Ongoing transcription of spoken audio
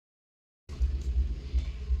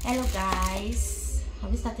Hello guys, have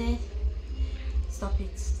we started? Stop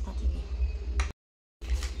it, start again.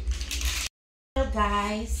 Hello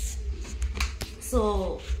guys,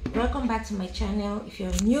 so welcome back to my channel. If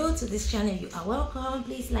you're new to this channel, you are welcome.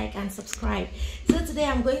 Please like and subscribe. So today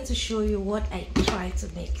I'm going to show you what I try to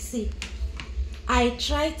make. See, I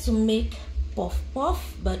tried to make puff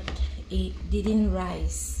puff, but it didn't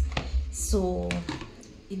rise. So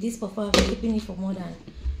this puff puff, I'm keeping it for more than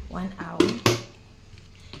 1 hour.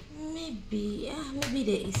 Maybe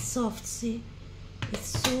there is soft. See,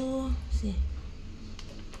 it's so, see,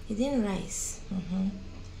 it didn't rise.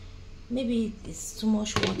 Maybe it's too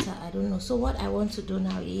much water, I don't know. So what I want to do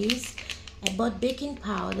now is I bought baking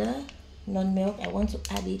powder, non-milk. I want to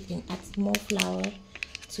add it and add more flour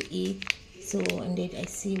to it, so and then I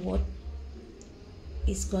see what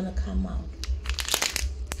is gonna come out.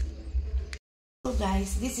 So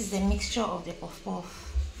guys, this is the mixture of the puff puff.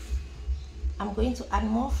 I'm going to add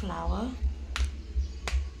more flour,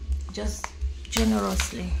 just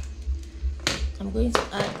generously. I'm going to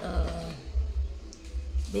add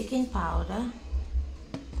baking powder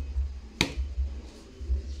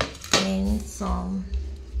and some,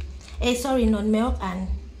 non-milk and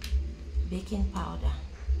baking powder,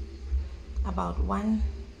 about 1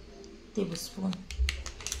 tablespoon.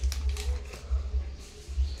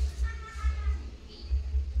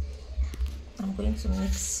 I'm going to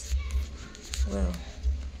mix well.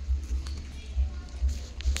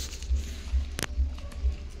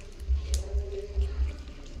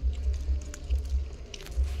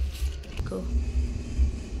 Go.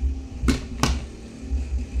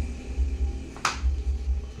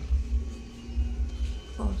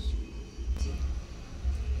 Pause.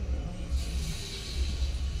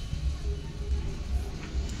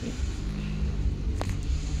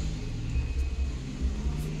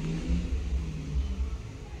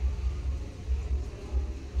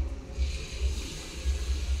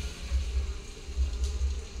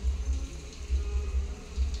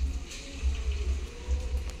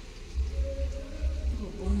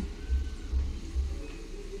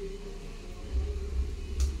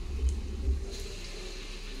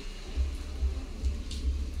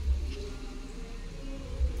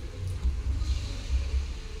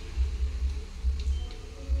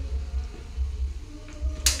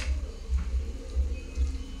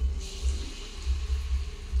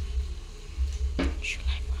 Should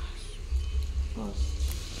I pause?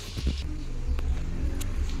 Pause.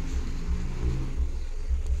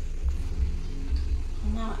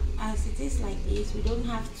 Now, as it is like this, we don't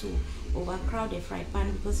have to overcrowd the fry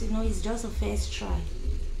pan because it's just a first try.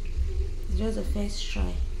 It's just a first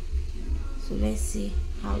try. So let's see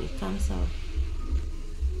how it comes out.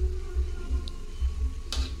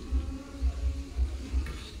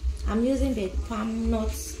 I'm using the palm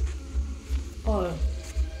nuts oil.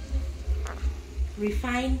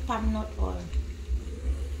 Refined palm nut oil.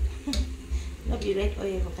 Not the red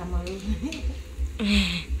oil for Cameroon.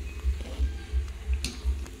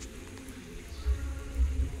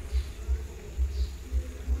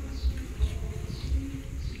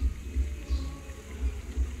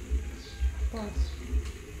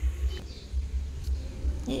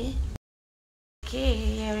 Okay,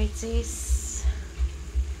 here it is.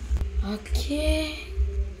 Okay,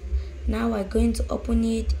 now we're going to open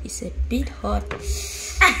it. It's a bit hot.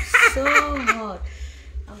 So hot.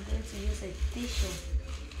 I'm going to use a tissue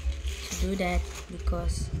to do that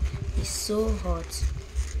because it's so hot.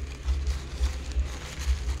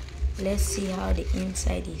 Let's see how the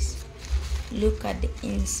inside is. Look at the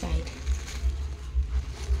inside.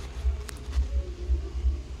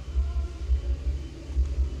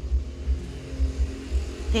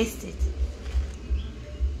 Taste it.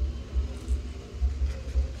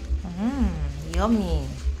 Yummy.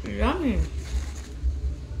 Yummy.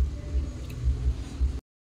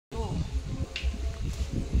 Oh.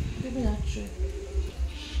 Give me that tray.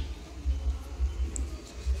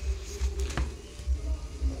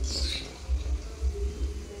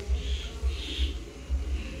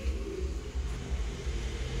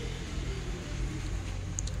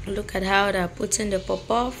 Look at how they're putting the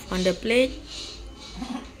puff-puff on the plate.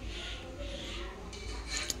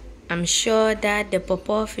 I'm sure that the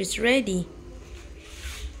puff-puff is ready.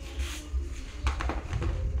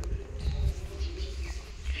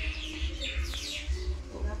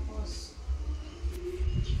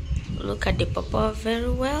 Look at the puff-puff very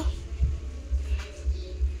well.